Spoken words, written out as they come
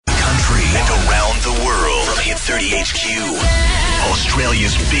30 HQ.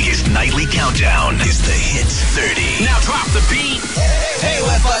 Australia's biggest nightly countdown is the Hit 30. Now drop the beat. Hey,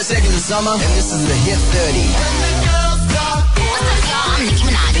 we're 5 seconds of summer, and this is the Hit 30. What's up, y'all? I'm Nicki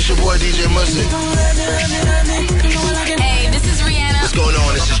Minaj. It's your boy DJ Mustard. Hey, this is Rihanna. What's going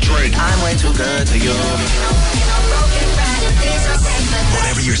on? This is Drake. I'm way too good to you.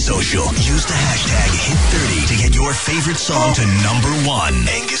 Whatever your social, use the hashtag Hit30 to get your favorite song to number 1.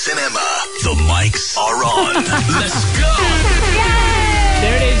 Angus and Emma, the mics are on. Let's go.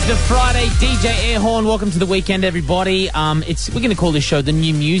 There it is, the Friday DJ Air Horn. Welcome to the weekend, everybody. We're going to call this show the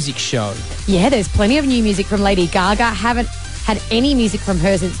New Music Show. Yeah, there's plenty of new music from Lady Gaga. Haven't had any music from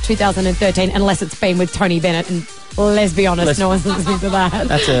her since 2013, unless it's been with Tony Bennett. And let's be honest, no one's listening to that.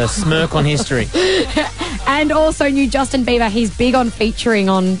 That's a smirk on history. And also new Justin Bieber. He's big on featuring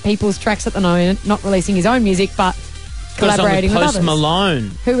on people's tracks at the moment, not releasing his own music, but collaborating with Post others.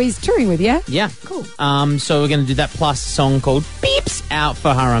 Malone. Who he's touring with, yeah? Yeah. Cool. So we're going to do that plus a song called Beeps Out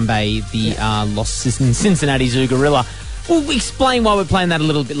for Harambe, the Lost Cincinnati Zoo Gorilla. We'll explain why we're playing that a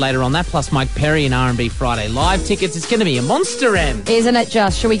little bit later on. That plus Mike Perry and RnB Friday Live tickets. It's going to be a monster, M. Isn't it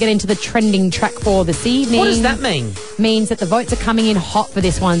just? Shall we get into the trending track for this evening? What does that mean? Means that the votes are coming in hot for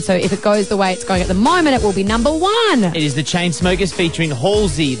this one. So if it goes the way it's going at the moment, it will be number 1. It is the Chainsmokers featuring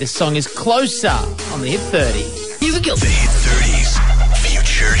Halsey. The song is Closer on the Hit 30. The Hit 30's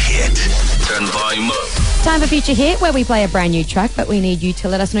Future Hit. Turn the volume up. Time for Future Hit, where we play a brand new track, but we need you to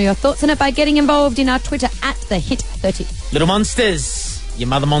let us know your thoughts on it by getting involved in our Twitter at the Hit 30. Little Monsters. Your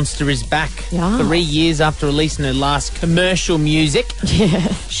Mother Monster is back. Yeah. 3 years after releasing her last commercial music. Yeah.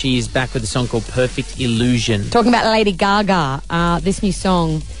 She is back with a song called Perfect Illusion. Talking about Lady Gaga, this new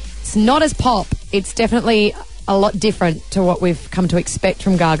song, it's not as pop. It's definitely a lot different to what we've come to expect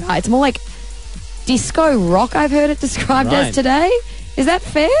from Gaga. It's more like disco rock, I've heard it described as today. Is that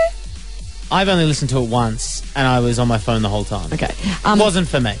fair? I've only listened to it once, and I was on my phone the whole time. Okay. Wasn't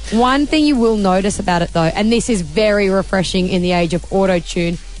for me. One thing you will notice about it, though, and this is very refreshing in the age of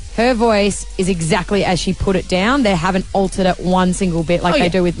auto-tune, her voice is exactly as she put it down. They haven't altered it one single bit like they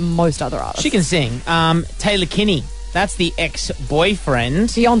do with most other artists. She can sing. Taylor Kinney, that's the ex-boyfriend.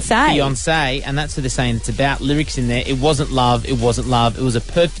 Beyonce, and that's what they're saying. It's about lyrics in there. It wasn't love, it wasn't love. It was a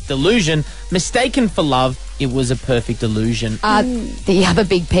perfect illusion. Mistaken for love, it was a perfect illusion. The other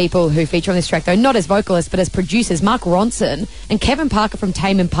big people who feature on this track, though, not as vocalists, but as producers, Mark Ronson and Kevin Parker from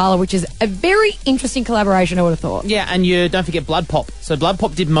Tame Impala, which is a very interesting collaboration, I would have thought. Yeah, and you don't forget Blood Pop. So Blood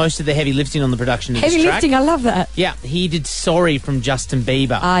Pop did most of the heavy lifting on the production of this track. Heavy lifting, I love that. Yeah, he did Sorry from Justin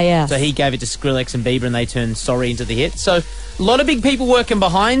Bieber. Yes. So he gave it to Skrillex and Bieber, and they turned Sorry into the hit. So a lot of big people working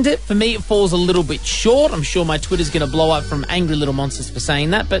behind it. For me, it falls a little bit short. I'm sure my Twitter's going to blow up from angry little monsters for saying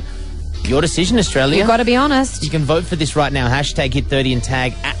that, but your decision, Australia. You've got to be honest. You can vote for this right now. Hashtag Hit30 and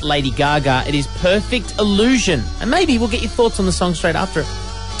tag at Lady Gaga. It is Perfect Illusion. And maybe we'll get your thoughts on the song straight after it.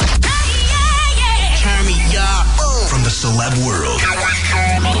 Turn me up. From the celeb world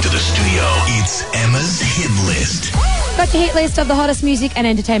to the studio, it's Emma's Hit List. Got the hit list of the hottest music and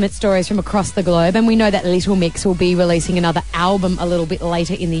entertainment stories from across the globe, and we know that Little Mix will be releasing another album a little bit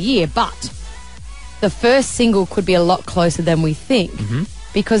later in the year, but the first single could be a lot closer than we think.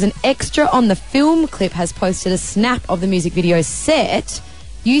 Because an extra on the film clip has posted a snap of the music video set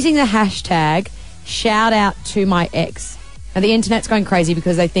using the hashtag shout out to my ex. Now the internet's going crazy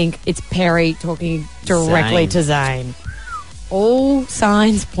because they think it's Perry talking directly to Zayn. All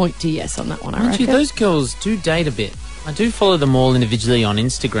signs point to yes on that one, I reckon. Those girls do date a bit. I do follow them all individually on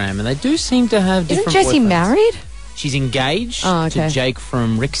Instagram, and they do seem to have different Isn't Jessie boyfriends. married? She's engaged to Jake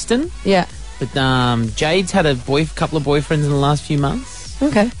from Rixton. Yeah. But Jade's had a couple of boyfriends in the last few months.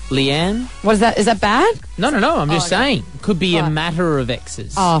 Okay. Leanne. What is that? Is that bad? No. I'm just saying. Could be a matter of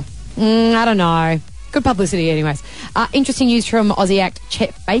exes. I don't know. Good publicity anyways. Interesting news from Aussie act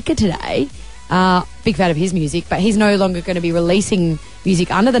Chet Baker today. Big fan of his music, but he's no longer going to be releasing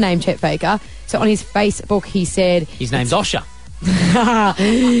music under the name Chet Baker. So on his Facebook, he said... His name's Osher.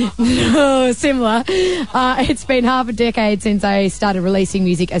 No, similar. It's been half a decade since I started releasing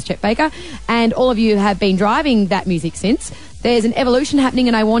music as Chet Baker, and all of you have been driving that music since. There's an evolution happening,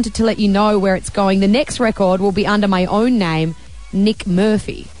 and I wanted to let you know where it's going. The next record will be under my own name, Nick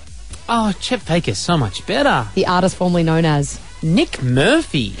Murphy. Oh, Chet Baker's so much better. The artist formerly known as... Nick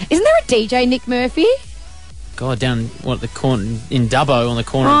Murphy. Isn't there a DJ Nick Murphy? God, down the corner in Dubbo on the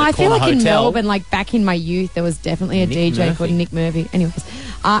corner of the I feel corner like hotel. in Melbourne, like back in my youth, there was definitely a Nick DJ Murphy. called Nick Murphy. Anyways,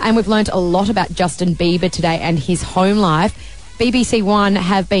 and we've learnt a lot about Justin Bieber today and his home life. BBC One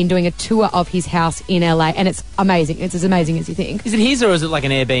have been doing a tour of his house in LA, and it's amazing. It's as amazing as you think. Is it his or is it like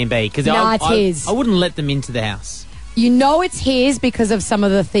an Airbnb? Because it's his. I wouldn't let them into the house. You know it's his because of some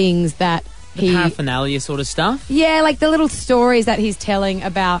of the things that The paraphernalia sort of stuff. Yeah, like the little stories that he's telling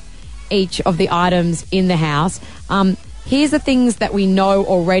about each of the items in the house. Here's the things that we know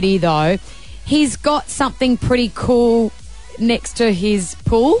already, though. He's got something pretty cool next to his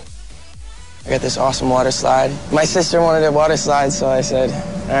pool. I got this awesome water slide. My sister wanted a water slide, so I said,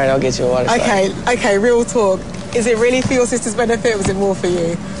 all right, I'll get you a water slide. Okay, real talk. Is it really for your sister's benefit or was it more for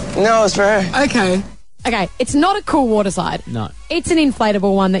you? No, it's for her. Okay, it's not a cool water slide. No. It's an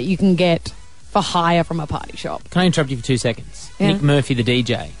inflatable one that you can get for hire from a party shop. Can I interrupt you for 2 seconds? Yeah. Nick Murphy, the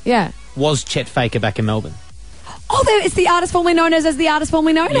DJ, Yeah. was Chet Faker back in Melbourne. Oh, it's the artist formerly known as the artist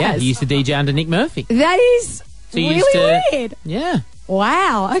formerly known Yeah, as. he used to DJ under Nick Murphy. That is you really used to- weird. Yeah.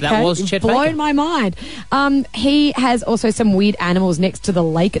 Wow, okay. That was Chet blown Faker. my mind. He has also some weird animals next to the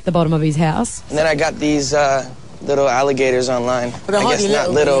lake at the bottom of his house. And then I got these little alligators online. they're I guess hardly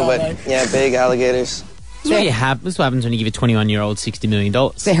not little, little, are but yeah, big alligators. This is what happens when you give a 21-year-old $60 million.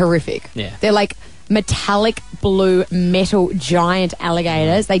 They're horrific. Yeah. They're like metallic blue metal giant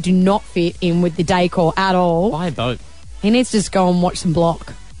alligators. They do not fit in with the decor at all. Buy a boat. He needs to just go and watch some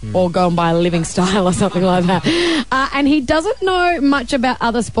Block. Or go and buy a Living Style or something like that. And he doesn't know much about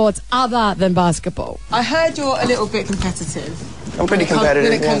other sports other than basketball. I heard you're a little bit competitive. I'm pretty competitive.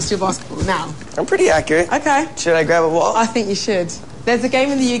 When it comes to basketball now. I'm pretty accurate. Okay. Should I grab a ball? I think you should. There's a game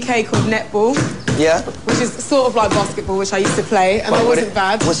in the UK called netball, Yeah. which is sort of like basketball, which I used to play, and But that what wasn't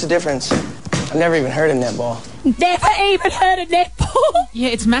bad. What's the difference? I've never even heard of netball. Never even heard of netball. Yeah,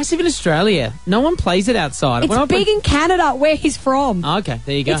 it's massive in Australia. No one plays it outside. It's big in Canada, where he's from. Oh, okay,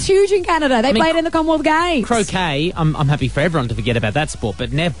 there you go. It's huge in Canada. They played in the Commonwealth Games. Croquet, I'm happy for everyone to forget about that sport, but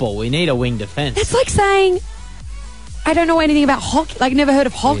netball, we need a wing defence. That's like saying, I don't know anything about hockey. Like, never heard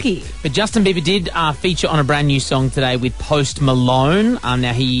of hockey. But Justin Bieber did feature on a brand new song today with Post Malone.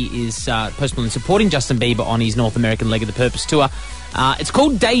 Now he is Post Malone supporting Justin Bieber on his North American leg of the Purpose Tour. It's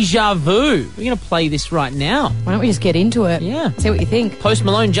called Deja Vu. We're going to play this right now. Why don't we just get into it? Yeah. See what you think. Post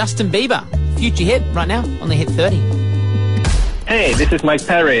Malone, Justin Bieber. Future hit right now on the Hit 30. Hey, this is Mike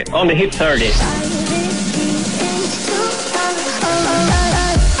Perry on the Hit 30.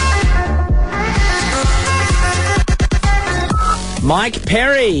 Mike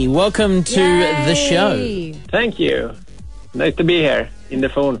Perry, welcome to the show. Thank you. Nice to be here. In the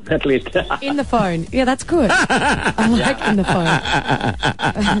phone, at least. In the phone. Yeah, that's good. I like in the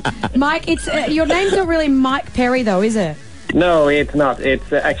phone. Mike, it's your name's not really Mike Perry, though, is it? No, it's not.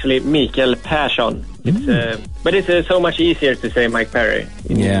 It's actually Mikael Persson. It's, but it's so much easier to say Mike Perry.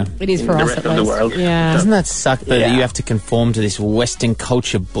 Yeah. It is for the us, rest at of the least. world. Yeah. Doesn't that suck, though, that Yeah. you have to conform to this Western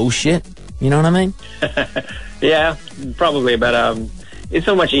culture bullshit? You know what I mean? Yeah, probably, but it's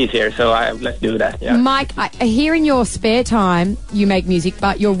so much easier, so let's do that. Yeah. Mike, I hear in your spare time you make music,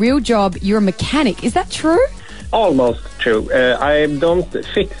 but your real job, you're a mechanic. Is that true? Almost true. I don't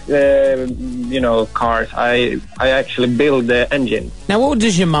fix, cars. I actually build the engine. Now, what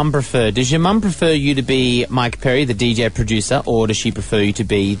does your mum prefer? Does your mum prefer you to be Mike Perry, the DJ producer, or does she prefer you to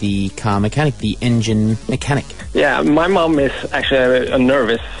be the car mechanic, the engine mechanic? Yeah, my mom is actually a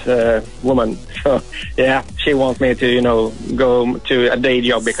nervous woman. So, yeah, she wants me to, go to a day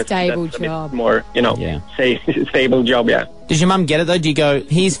job because Stable that's job. a bit more, stable job, yeah. Does your mum get it, though? Do you go,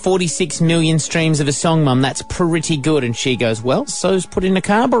 here's 46 million streams of a song, mum, that's pretty good, and she goes, well, so's putting a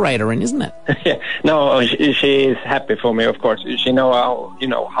carburetor in, isn't it? No, she is happy for me, of course. She know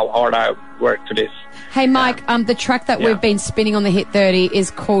how hard I work to this. Hey, Mike, the track that we've been spinning on the Hit 30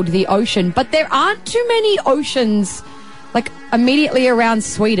 is called The Ocean, but there aren't too many oceans, like, immediately around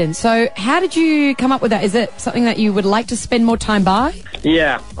Sweden. So how did you come up with that? Is it something that you would like to spend more time by?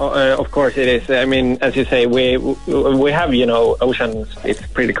 Yeah, of course it is. I mean, as you say, we have, oceans. It's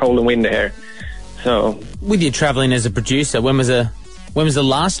pretty cold and windy here. So With you travelling as a producer, when was the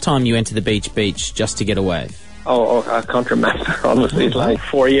last time you went to the beach just to get away? Oh, I can't remember, honestly. It's like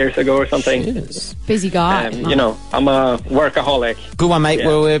 4 years ago or something. Yes. Busy guy. I'm a workaholic. Good one, mate. Yeah.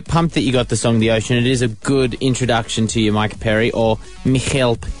 Well, we're pumped that you got the song The Ocean. It is a good introduction to you, Mike Perry, or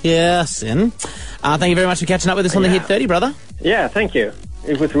Mikael Persson. Thank you very much for catching up with us on the Hit 30, brother. Yeah, thank you.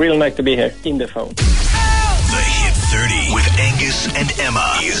 It was really nice to be here in the phone. The Hit 30 with Angus and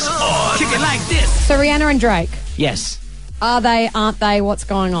Emma is on. Kick it like this. So Rihanna and Drake, Yes. are they, aren't they, what's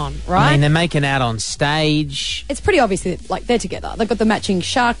going on, right? I mean, they're making out on stage. It's pretty obvious that, like, they're together. They've got the matching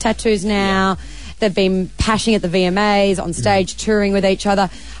shark tattoos now. They've been pashing at the VMAs, on stage, touring with each other.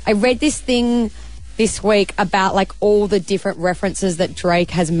 I read this thing this week about, like, all the different references that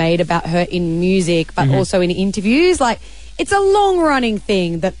Drake has made about her in music, but also in interviews. Like, it's a long-running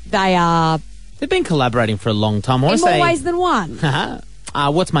thing that they are They've been collaborating for a long time. I in want to more say, ways than one.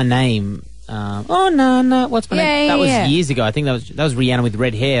 What's My Name no. What's my name? That was years ago. I think that was Rihanna with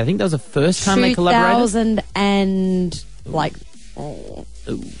red hair. I think that was the first time they collaborated.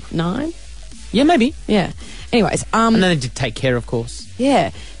 2009? Yeah, maybe. Yeah. Anyways. And then they did Take Care, of course.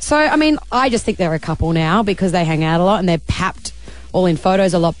 Yeah. So, I mean, I just think they're a couple now because they hang out a lot and they're papped all in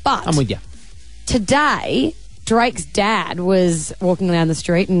photos a lot. But I'm with you. Today, Drake's dad was walking down the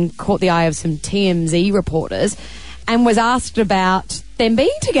street and caught the eye of some TMZ reporters and was asked about them being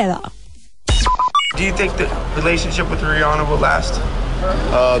together. Do you think the relationship with Rihanna will last?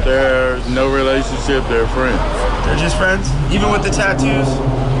 There's no relationship. They're friends. They're just friends? Even with the tattoos?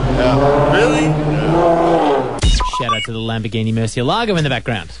 Yeah. Really? Yeah. Shout out to the Lamborghini Murcielago in the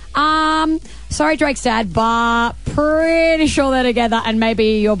background. Sorry, Drake's dad, but pretty sure they're together, and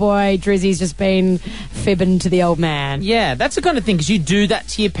maybe your boy Drizzy's just been fibbing to the old man. Yeah, that's the kind of thing, because you do that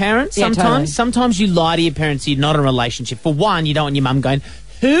to your parents Yeah, sometimes. totally. Sometimes you lie to your parents you're not in a relationship. For one, you don't want your mum going,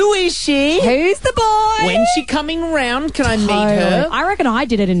 who is she? Who's the boy? When's she coming round? Can I meet her? I reckon I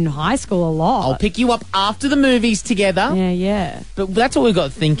did it in high school a lot. I'll pick you up after the movies together. Yeah. But that's what we've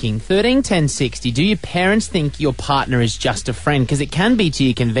got thinking. 13, 10, 60. Do your parents think your partner is just a friend? Because it can be to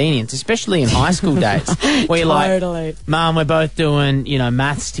your convenience, especially in high school days. Where you're like, Mum, we're both doing,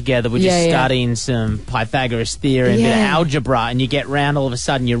 maths together. We're just studying some Pythagoras theorem, a bit of algebra, and you get round all of a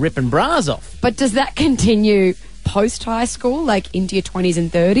sudden you're ripping bras off. But does that continue post-high school, like into your 20s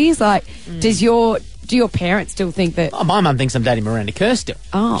and 30s? Like, do your parents still think that... Oh, my mum thinks I'm dating Miranda Kerr still.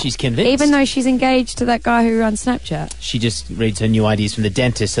 Oh. She's convinced. Even though she's engaged to that guy who runs Snapchat? She just reads her new ideas from the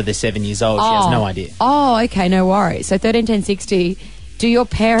dentist, so they're 7 years old. She has no idea. Oh, okay, no worries. So 13, 10, 60, do your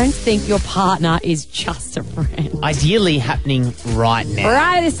parents think your partner is just a friend? Ideally happening right now.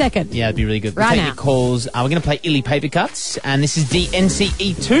 Right this second. Yeah, it'd be really good. Right We'll take now. your calls. We're going to play Illy Paper Cuts, and this is the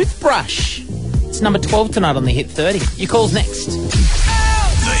NCE Toothbrush. It's number 12 tonight on the Hit 30. Your call's next.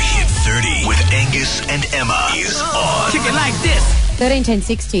 The Hit 30 with Angus and Emma is on. Kick it like this. 13, 10,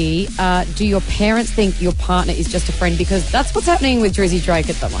 60, do your parents think your partner is just a friend? Because that's what's happening with Drizzy Drake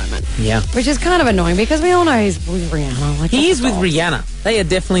at the moment. Yeah. Which is kind of annoying because we all know he's with Rihanna. Like, He is with Rihanna. They are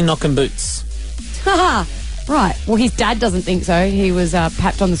definitely knocking boots. Haha. Right. Well, his dad doesn't think so. He was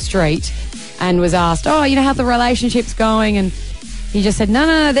papped on the street and was asked, how the relationship's going? And he just said,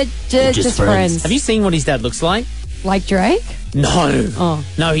 no, they're just friends. Have you seen what his dad looks like? Like Drake? No. Oh.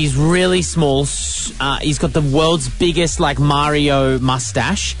 No, he's really small. He's got the world's biggest, Mario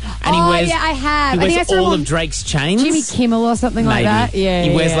mustache. And he wears, I have. He And wears all of Drake's chains. Jimmy Kimmel or something like that? Yeah.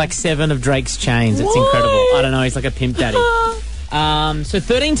 He wears 7 of Drake's chains. It's incredible. I don't know. He's like a pimp daddy. So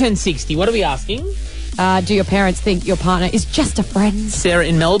 13, 10, 60. What are we asking? Do your parents think your partner is just a friend? Sarah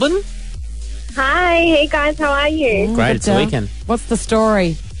in Melbourne? Hi, hey guys, how are you? Great, it's the weekend. What's the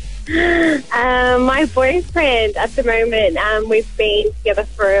story? My boyfriend at the moment, we've been together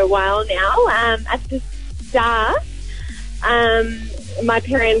for a while now. At the start, my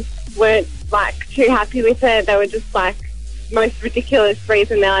parents weren't too happy with it. They were just most ridiculous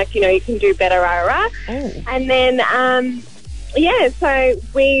reason. They're like, you can do better, rah, rah. Oh. And then, so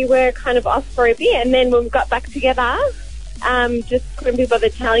we were kind of off for a bit. And then when we got back together, just couldn't be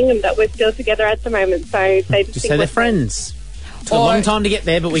bothered telling them that we're still together at the moment. So they just say they're friends. Took a long time to get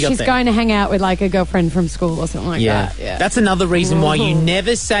there, but we got there. She's going to hang out with a girlfriend from school or something like that. Yeah. That's another reason why you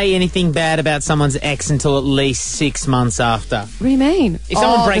never say anything bad about someone's ex until at least 6 months after. What do you mean? If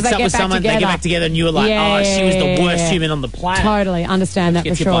someone breaks up with someone, they get back together and you were like, she was the worst human on the planet. Totally, understand that for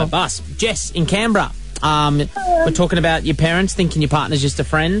Gets hit sure. by a bus. Jess in Canberra. We're talking about your parents thinking your partner's just a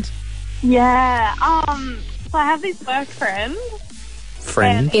friend. Yeah. So I have this work friend.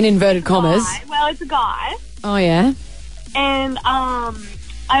 Friend? In inverted commas. Well, it's a guy. Oh, yeah? And I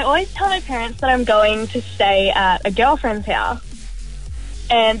always tell my parents that I'm going to stay at a girlfriend's house.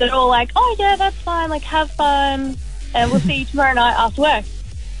 And they're all like, oh, yeah, that's fine. Have fun. And we'll see you tomorrow night after work.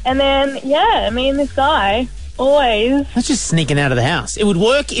 And then, me and this guy always... That's just sneaking out of the house. It would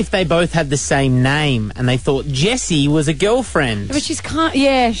work if they both had the same name and they thought Jessie was a girlfriend. But she's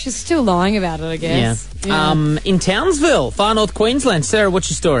still lying about it, I guess. Yeah. In Townsville, far north Queensland. Sarah, what's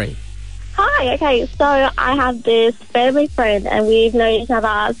your story? Hi, okay, so I have this family friend and we've known each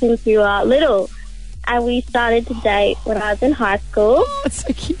other since we were little. And we started to date when I was in high school. Oh, that's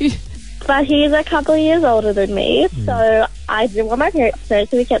so cute. But he's a couple of years older than me, so I didn't want my parents to know,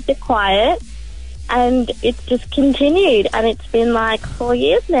 so we kept it quiet. And it's just continued, and it's been 4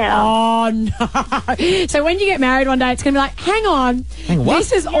 years now. Oh, no. So when you get married one day, it's going to be hang on. Hang what?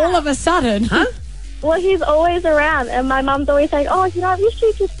 This is all of a sudden. Huh? Well, he's always around, and my mum's always like, "Oh, you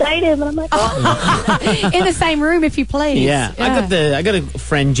should just date him." And I'm like, "Oh, In the same room, if you please. Yeah. I got a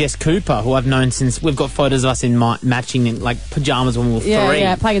friend, Jess Cooper, who I've known since we've got photos of us in matching in like pajamas when we were 3.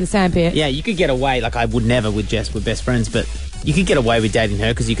 Yeah, playing in the sandpit. Yeah, you could get away. Like I would never with Jess. We're best friends, but you could get away with dating her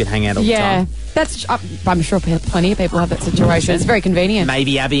because you could hang out all the time. That's. I'm sure plenty of people have that situation. It's very convenient.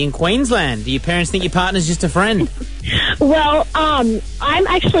 Maybe Abby in Queensland. Do your parents think your partner's just a friend? Well, I'm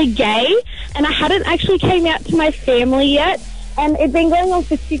actually gay, and I hadn't actually came out to my family yet, and it'd been going on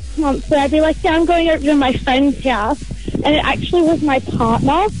for 6 months, so I'd be like, yeah, I'm going over to my friend's house, and it actually was my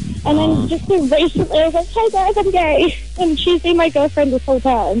partner, and then just so recently I was like, hey guys, I'm gay, and she's been my girlfriend this whole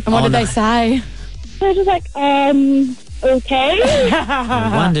time. And what did they say? So I was just like, okay.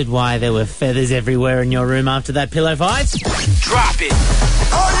 I wondered why there were feathers everywhere in your room after that pillow fight. Drop it.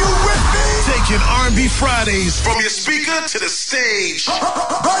 Are you with me? Taking RnB Fridays from your speaker to the stage.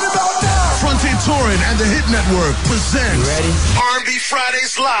 Right about now. Frontier Touring and the Hit Network presents RnB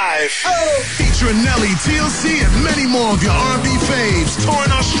Fridays Live. Featuring Nelly, TLC, and many more of your RnB faves.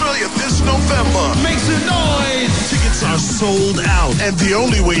 Touring Australia this November. Make some noise. Tickets are sold out, and the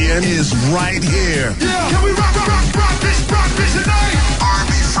only way in is right here. Yeah. Can we rock this tonight?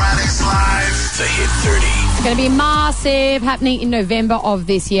 RnB Fridays Live. The Hit 30. It's going to be massive, happening in November of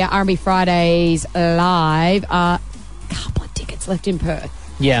this year. RnB Fridays Live. A couple of tickets left in Perth.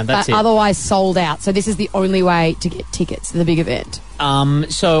 Yeah, that's it. Otherwise sold out. So this is the only way to get tickets to the big event.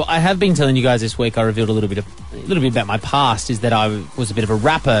 So I have been telling you guys this week. I revealed a little bit about my past. Is that I was a bit of a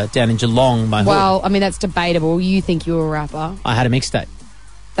rapper down in Geelong. Well, I mean that's debatable. You think you were a rapper? I had a mixtape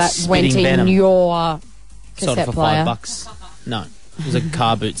that Spitting went in Venom. your Sold cassette it for player. $5. No, it was a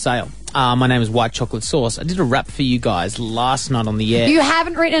car boot sale. My name is White Chocolate Sauce. I did a rap for you guys last night on the air. You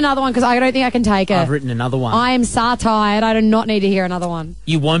haven't written another one because I don't think I can take it. I've written another one. I am so tired. I do not need to hear another one.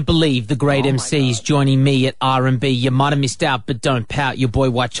 You won't believe the great MCs joining me at R&B. You might have missed out, but don't pout. Your boy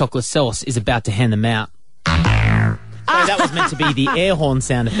White Chocolate Sauce is about to hand them out. So that was meant to be the air horn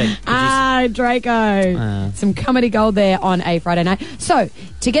sound effect. Draco. Some comedy gold there on a Friday night. So,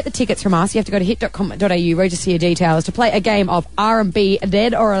 to get the tickets from us, you have to go to hit.com.au, register your details to play a game of RnB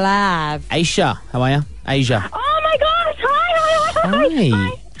Dead or Alive. Aisha, how are you? Asia. Oh my gosh!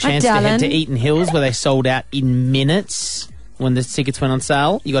 Hi. Chance to head to Eaton Hills where they sold out in minutes when the tickets went on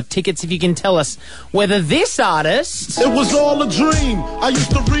sale. You got tickets if you can tell us whether this artist... It was all a dream. I used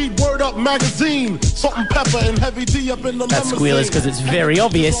to read Word Up magazine. Salt and pepper and heavy D up in the That's limousine. squealers because it's very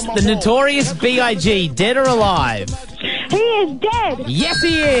obvious. The notorious B.I.G. Dead or alive? He is dead. Yes,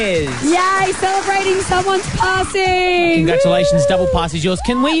 he is. Yay, celebrating someone's passing. Congratulations, double pass is yours.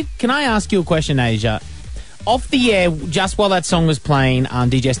 Can I ask you a question, Asia? Off the air, just while that song was playing,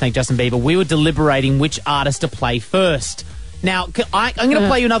 DJ Snake, Justin Bieber, we were deliberating which artist to play first. Now, I'm going to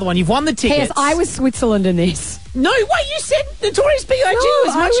play you another one. You've won the tickets. Yes, I was Switzerland in this. No, wait, you said Notorious B.I.G.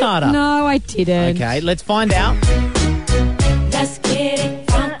 was much harder. No, I didn't. Okay, let's find out. Let's get it.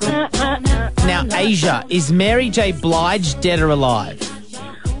 Now, Asia, is Mary J. Blige dead or alive?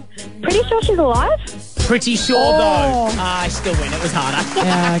 Pretty sure she's alive. Pretty sure, though. I still win. It was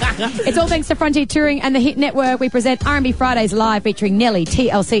harder. It's all thanks to Frontier Touring and the Hit Network. We present RnB Fridays Live featuring Nelly,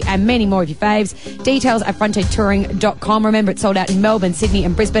 TLC and many more of your faves. Details at frontiertouring.com. Remember, it's sold out in Melbourne, Sydney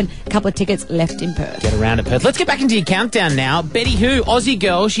and Brisbane. A couple of tickets left in Perth. Get around to Perth. Let's get back into your countdown now. Betty Who, Aussie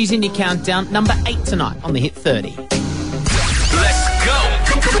girl, she's in your countdown. Number 8 tonight on the Hit 30. Let's go.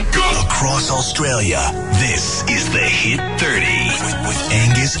 Across Australia, this is the Hit 30 with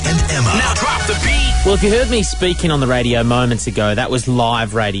Angus and Emma. Now drop the beat. Well, if you heard me speaking on the radio moments ago, that was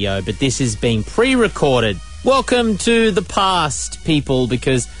live radio, but this is being pre-recorded. Welcome to the past, people,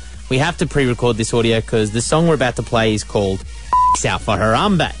 because we have to pre-record this audio because the song we're about to play is called Out FOr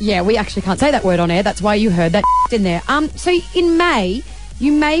Harambe. Yeah, we actually can't say that word on air. That's why you heard that in there. So in May,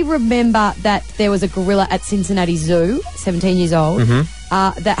 you may remember that there was a gorilla at Cincinnati Zoo, 17 years old,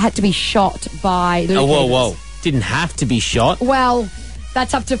 that had to be shot by... Whoa. Didn't have to be shot. Well,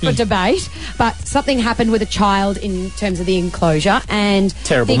 that's up for debate. But something happened with a child in terms of the enclosure. And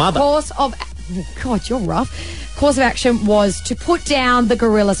Terrible mother. Course of... God, you're rough. Course of action was to put down the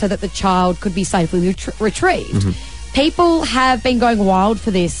gorilla so that the child could be safely retrieved. People have been going wild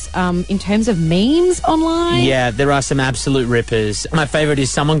for this in terms of memes online. Yeah, there are some absolute rippers. My favourite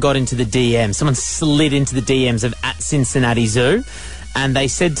is someone got into the DMs. Someone slid into the DMs of at Cincinnati Zoo, and they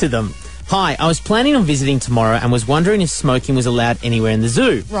said to them, "Hi, I was planning on visiting tomorrow and was wondering if smoking was allowed anywhere in the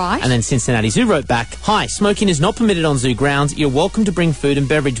zoo." Right. And then Cincinnati Zoo wrote back, "Hi, smoking is not permitted on zoo grounds. You're welcome to bring food and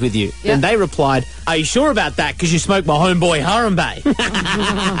beverage with you." Yep. And they replied, "Are you sure about that? Because you smoked my homeboy Harambe."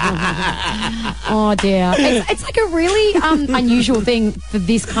 Oh, dear. It's like a really unusual thing for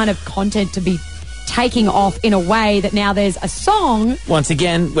this kind of content to be taking off in a way that now there's a song. Once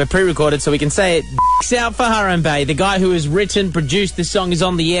again, we're pre-recorded so we can say it. Out for Harambe. The guy who has written, produced this song is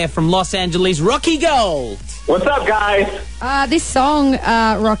on the air from Los Angeles, Rocky Gold. What's up, guys? This song,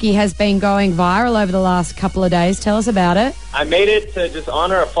 Rocky, has been going viral over the last couple of days. Tell us about it. I made it to just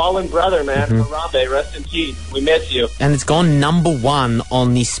honor a fallen brother, man. Harambe, rest in peace. We miss you. And it's gone #1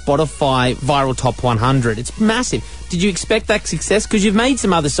 on the Spotify Viral Top 100. It's massive. Did you expect that success? Because you've made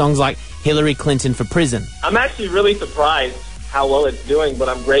some other songs like Hillary Clinton for Prison. I'm actually really surprised how well it's doing, but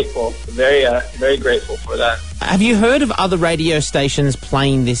I'm grateful. Very, very grateful for that. Have you heard of other radio stations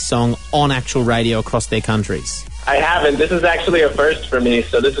playing this song on actual radio across their countries? I haven't. This is actually a first for me,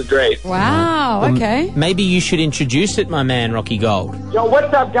 so this is great. Wow, okay. Maybe you should introduce it, my man, Rocky Gold. Yo,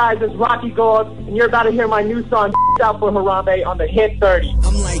 what's up, guys? It's Rocky Gold, and you're about to hear my new song, Out for Harambe, on the Hit 30.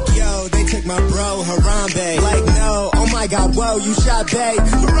 I'm like, yo, they took my bro, Harambe. Like, no, oh my God, whoa, you shot bae.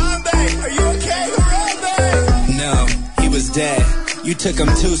 Harambe, are you okay, Harambe? No, he was dead. You took him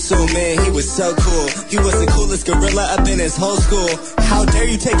too soon, man, he was so cool. He was the coolest gorilla up in his whole school. How dare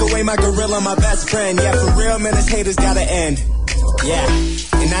you take away my gorilla, my best friend. Yeah, for real, man, this haters gotta end. Yeah,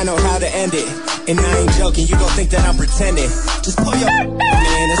 and I know how to end it. And I ain't joking, you don't think that I'm pretending. Just pull your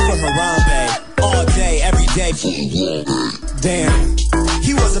man, it's for Harambe. All day, every day. Damn,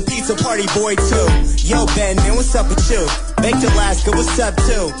 he was a pizza party boy too. Yo, Ben, man, what's up with you? Baked Alaska, what's up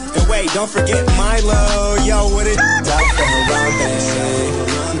too? And wait, don't forget Milo. Yo, what it out for Harambe?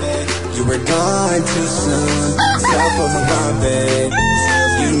 You were gone too soon. South for Harambe.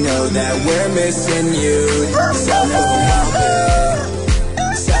 You know that we're missing you. South for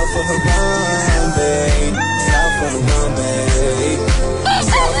Harambe. South for Harambe. South for Harambe.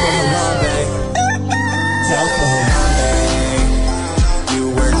 South for Harambe. South for Harambe. You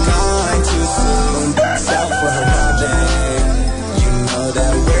were gone too soon. South for Harambe. You know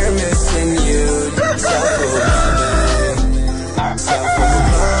that we're missing you. South for Harambe. South for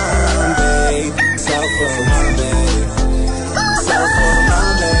Harambe. South for Harambe. South for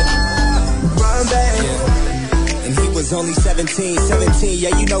Harambe. Harambe. And he was only 17,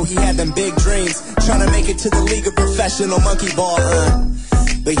 yeah, you know he had them big dreams. Trying to make it to the League of Professional Monkey Ball,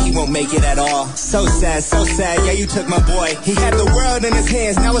 but he won't make it at all. So sad, yeah, you took my boy. He had the world in his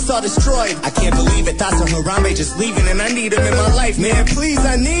hands, now it's all destroyed. I can't believe it, thoughts of Harambe just leaving, and I need him in my life, man, please,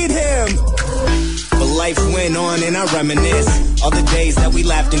 I need him. But life went on and I reminisce all the days that we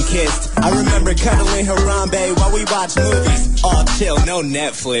laughed and kissed. I remember cuddling Harambe while we watched movies. All chill, no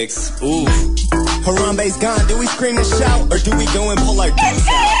Netflix. Ooh. Harambe's gone, do we scream and shout, or do we go and pull our dicks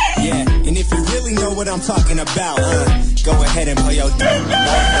out? Yeah, and if you really know what I'm talking about, go ahead and pull your dick out.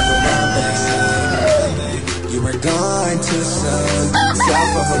 You were gone too soon.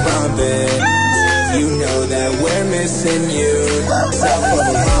 South for Harambe. You know that we're missing you. South for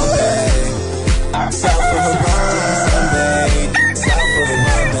Harambe. South for Harambe. South for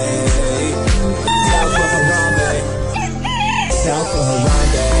Harambe. South for Harambe. South for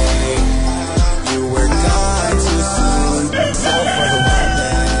Harambe. You were gone too soon. South for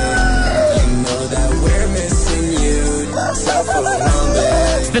Harambe. You know that we're missing you. South for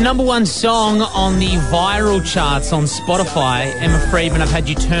Harambe. It's the #1 song on the viral charts on Spotify. Emma Friedman, I've had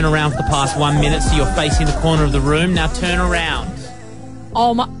you turn around for the past 1 minute so you're facing the corner of the room. Now turn around.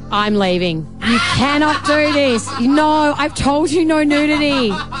 Oh my, I'm leaving. You cannot do this. No, I've told you no nudity.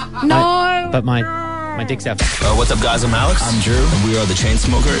 No. But my dick's out. What's up, guys? I'm Alex. I'm Drew. And we are the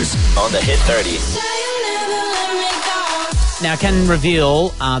Chainsmokers on the Hit 30. Now, I can reveal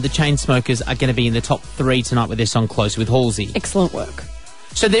the Chainsmokers are going to be in the top 3 tonight with their song Close with Halsey. Excellent work.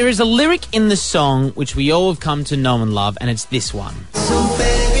 So there is a lyric in the song which we all have come to know and love, and it's this one. So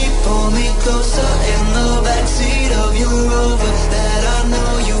baby, pull me closer in the backseat of your Rover that I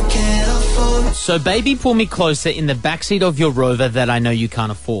know you can't afford. So baby, pull me closer in the backseat of your Rover that I know you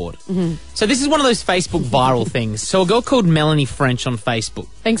can't afford. Mm-hmm. So this is one of those Facebook viral things. So a girl called Melanie French on Facebook.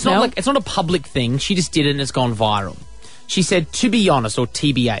 Thanks, it's not Mel. it's not a public thing. She just did it and it's gone viral. She said, to be honest, or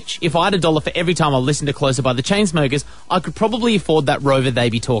TBH, if I had $1 for every time I listened to Closer by the Chainsmokers, I could probably afford that Rover they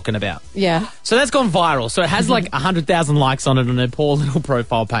be talking about. Yeah. So that's gone viral. So it has like 100,000 likes on it on her poor little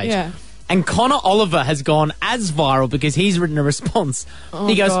profile page. Yeah. And Connor Oliver has gone as viral because he's written a response. Oh,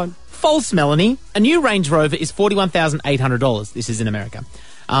 he goes, God. false, Melanie. A new Range Rover is $41,800. This is in America.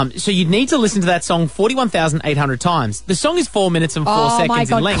 So you'd need to listen to that song 41,800 times. The song is 4 minutes and 4 Oh my seconds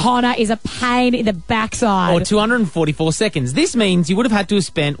God, in length. Connor is a pain in the backside. Or 244 seconds. This means you would have had to have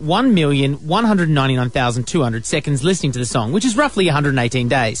spent 1,199,200 seconds listening to the song, which is roughly 118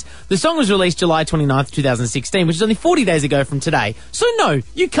 days. The song was released July 29th, 2016, which is only 40 days ago from today. So no,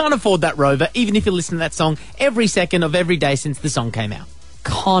 you can't afford that Rover, even if you listen to that song every second of every day since the song came out.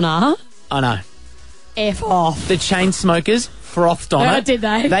 Connor. I know. F off. The Chainsmokers frothed on it. Did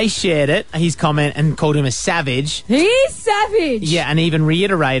they? They shared it, his comment, and called him a savage. He's savage. Yeah, and even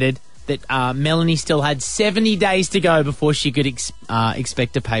reiterated that Melanie still had 70 days to go before she could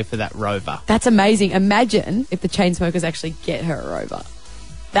expect to pay for that Rover. That's amazing. Imagine if the Chainsmokers actually get her a Rover.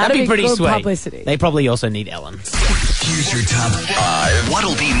 That'd be pretty good sweet. publicity. They probably also need Ellen. Here's your top 5.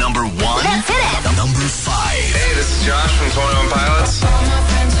 What'll be number 1? Let's hit it. Number 5. Hey, this is Josh from 21 Pilots.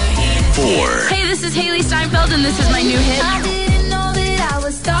 4. Hey, this is Haley Steinfeld, and this is my new hit. I didn't know that I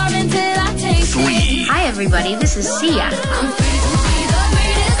was starving till I tasted 3. Hi, everybody. This is Sia. I'm free to be the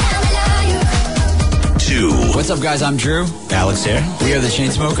greatest. 2. What's up, guys? I'm Drew. Alex here. We are the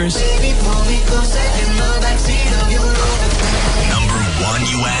Chainsmokers. Number 1,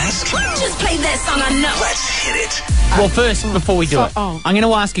 you ask? Just play that song, I know. Let's hit it. Well, first, before we do it, I'm going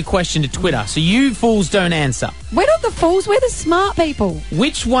to ask a question to Twitter, so you fools don't answer. We're not the fools, we're the smart people.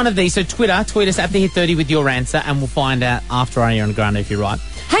 Which one of these, so Twitter, tweet us at the Hit 30 with your answer, and we'll find out after Ariana Grande if you're right.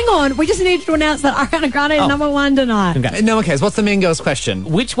 Hang on, we just needed to announce that Ariana Grande is number 1 tonight. Okay. No one cares. What's the Mean Girls question?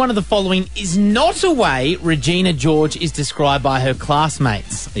 Which one of the following is not a way Regina George is described by her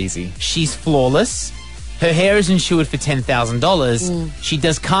classmates? Easy. She's flawless. Her hair is insured for $10,000. She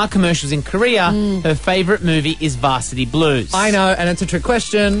does car commercials in Korea. Her favourite movie is Varsity Blues. I know, and it's a trick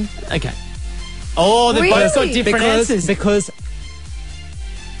question. Okay. Oh, they've both got different answers. Because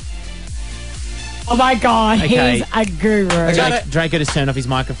Oh my God, Okay. he's a guru. Draco just turned off his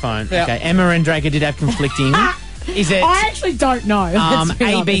microphone. Yeah. Okay, Emma and Draco did have conflicting. Is it I actually don't know. let's be A,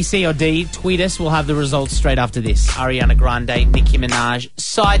 honest. B, C, or D? Tweet us. We'll have the results straight after this. Ariana Grande, Nicki Minaj,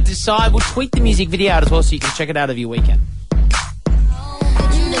 side to side. We'll tweet the music video out as well so you can check it out over your weekend.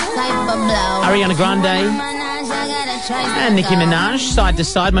 Ariana Grande and Nicki Minaj, side to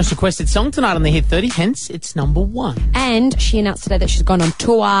side. Most requested song tonight on the Hit 30, hence it's number 1. And she announced today that she's gone on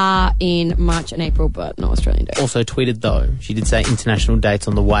tour in March and April, but no Australian dates. Also tweeted, though, she did say international dates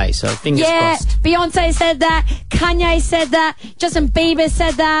on the way, so fingers crossed. Beyonce said that, Kanye said that, Justin Bieber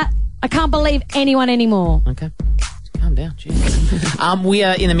said that. I can't believe anyone anymore. Okay. Calm down, jeez. We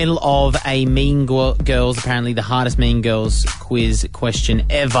are in the middle of a Mean Girls, apparently the hardest Mean Girls quiz question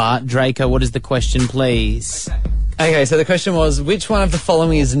ever. Draco, what is the question, please? Okay, so the question was, which one of the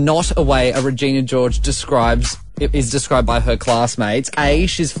following is not a way a Regina George is described by her classmates? A,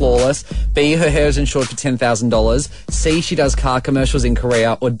 she's flawless. B, her hair is insured for $10,000. C, she does car commercials in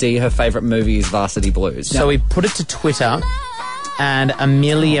Korea. Or D, her favourite movie is Varsity Blues. So we put it to Twitter, and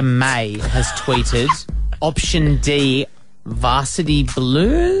Amelia May has tweeted option D, Varsity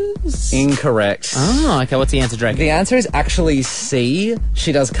Blues? Incorrect. Oh, okay. What's the answer, Draco? The answer is actually C.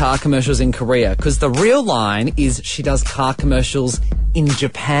 She does car commercials in Korea. Because the real line is she does car commercials in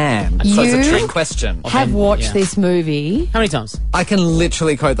Japan. So it's a trick question. Have watched this movie. How many times? I can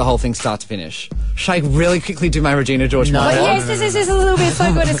literally quote the whole thing start to finish. Should I really quickly do my Regina George No. monologue? Yes, a little bit. It's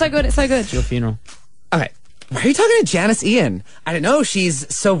so good, it's so good, it's so good. It's your funeral. Okay. Why are you talking to Janice Ian? I don't know.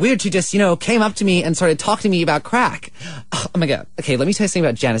 She's so weird. She just, came up to me and started talking to me about crack. Oh my God. Okay, let me tell you something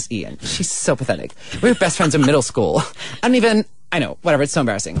about Janice Ian. She's so pathetic. We were best friends in middle school. I know, whatever, it's so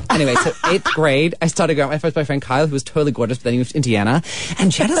embarrassing. Anyway, so 8th grade, I started going out with my first boyfriend, Kyle, who was totally gorgeous, but then he moved to Indiana. And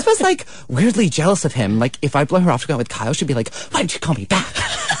Janice was, weirdly jealous of him. Like, if I blow her off to go out with Kyle, she'd be like, why didn't you call me back?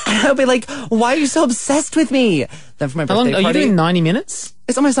 And I'd be like, why are you so obsessed with me? Then for my birthday party... Are you doing 90 minutes?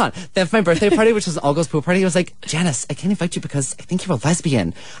 It's almost not. Then for my birthday party, which was an all-girls pool party, I was like, Janice, I can't invite you because I think you're a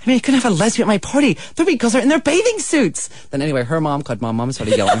lesbian. I mean, I couldn't have a lesbian at my party. The girls are in their bathing suits. Then anyway, her mom called mom and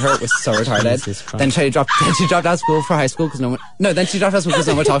started yelling at her. It was so retarded. Then she dropped out of school for high school because then she dropped out of school because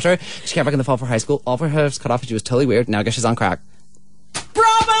no one talked to her. She came back in the fall for high school. All of her hair was cut off and she was totally weird. Now I guess she's on crack.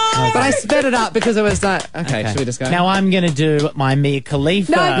 Bravo! But I sped it up because it was not... Okay, should we just go? Now I'm going to do my Mia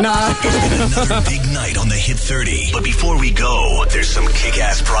Khalifa. No. Another big night on the Hit 30. But before we go, there's some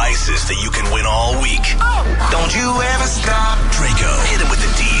kick-ass prizes that you can win all week. Don't you ever stop. Draco, hit him with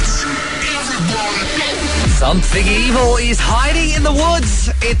the deeds. Something evil is hiding in the woods.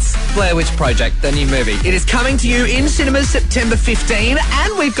 It's Blair Witch Project, the new movie. It is coming to you in cinemas September 15,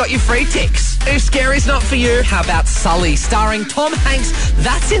 and we've got you free ticks. If Scary's not for you, how about Sully, starring Tom Hanks?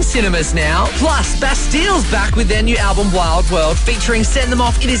 That's in cinemas now. Plus, Bastille's back with their new album Wild World, featuring Send Them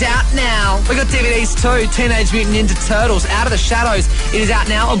Off. It is out now. We got DVDs too. Teenage Mutant Ninja Turtles, Out of the Shadows. It is out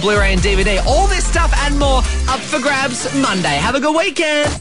now on Blu-ray and DVD. All this stuff and more up for grabs Monday. Have a good weekend.